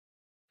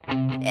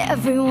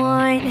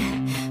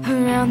Everyone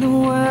around the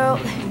world,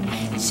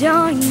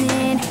 join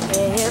in.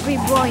 Every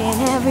boy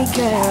and every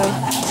girl,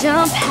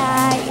 jump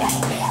high,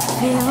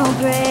 feel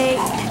great.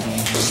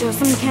 Show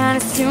some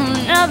kindness to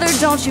another,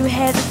 don't you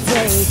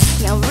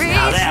hesitate. Now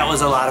that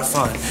was a lot of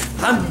fun.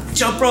 I'm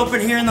jump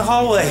roping here in the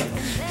hallway.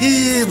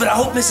 But I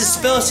hope Mrs.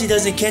 Spellsy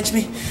doesn't catch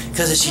me,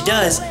 because if she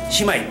does,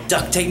 she might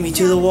duct tape me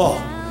to the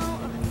wall.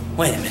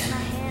 Wait a minute.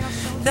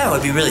 That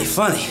would be really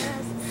funny.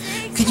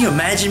 Could you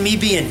imagine me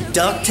being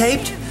duct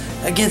taped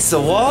against the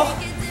wall?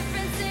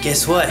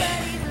 Guess what?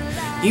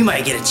 You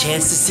might get a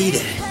chance to see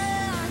that.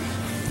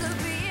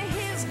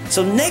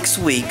 So next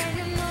week,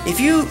 if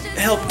you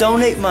help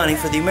donate money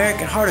for the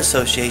American Heart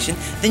Association,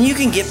 then you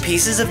can get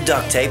pieces of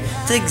duct tape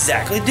to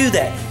exactly do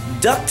that.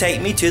 Duct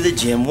tape me to the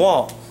gym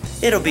wall.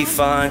 It'll be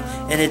fun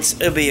and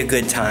it'll be a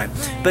good time.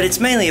 But it's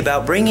mainly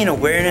about bringing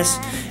awareness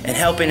and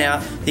helping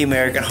out the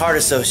American Heart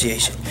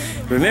Association.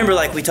 Remember,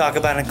 like we talk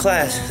about in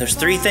class, there's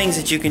 3 things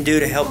that you can do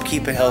to help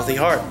keep a healthy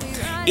heart.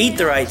 Eat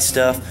the right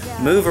stuff,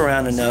 move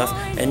around enough,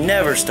 and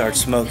never start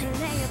smoking.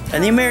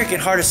 And the American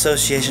Heart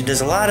Association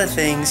does a lot of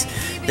things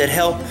that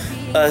help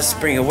us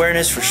bring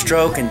awareness for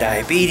stroke and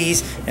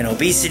diabetes and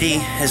obesity,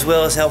 as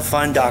well as help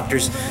fund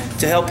doctors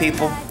to help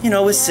people,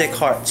 with sick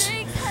hearts.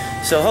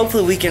 So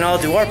hopefully we can all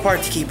do our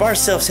part to keep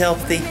ourselves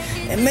healthy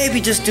and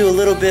maybe just do a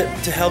little bit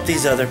to help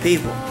these other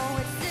people.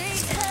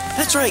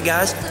 That's right,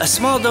 guys. A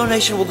small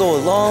donation will go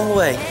a long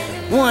way.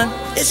 1,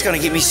 it's going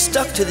to get me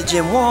stuck to the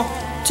gym wall.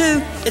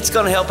 2, it's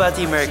going to help out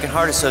the American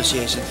Heart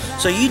Association.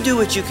 So you do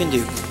what you can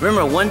do.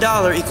 Remember,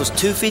 $1 equals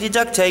 2 feet of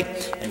duct tape,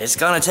 and it's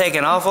going to take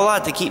an awful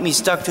lot to keep me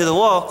stuck to the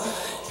wall.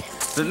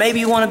 But maybe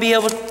you want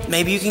to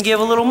maybe you can give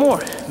a little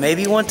more.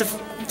 Maybe you want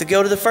to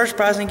go to the first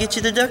prize and get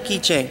you the duck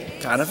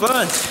keychain. Kind of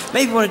fun.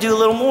 Maybe you want to do a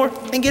little more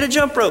and get a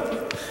jump rope.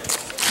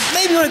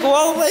 Maybe you want to go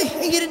all the way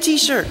and get a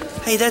t-shirt.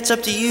 Hey, that's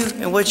up to you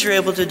and what you're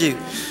able to do.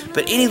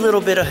 But any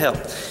little bit of help.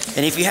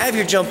 And if you have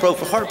your jump rope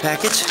for heart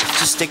package,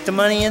 just stick the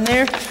money in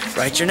there,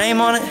 write your name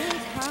on it,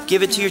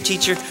 give it to your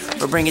teacher,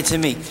 or bring it to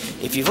me.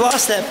 If you've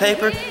lost that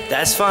paper,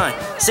 that's fine.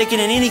 Stick it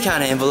in any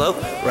kind of envelope,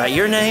 write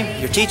your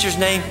name, your teacher's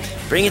name,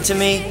 bring it to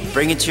me,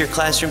 bring it to your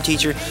classroom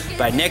teacher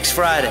by next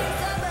Friday.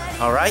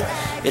 All right?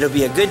 It'll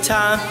be a good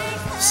time.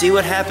 See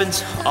what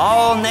happens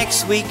all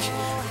next week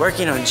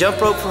working on jump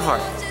rope for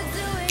heart.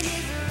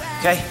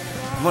 Okay?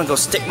 I'm gonna go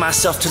stick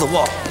myself to the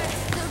wall.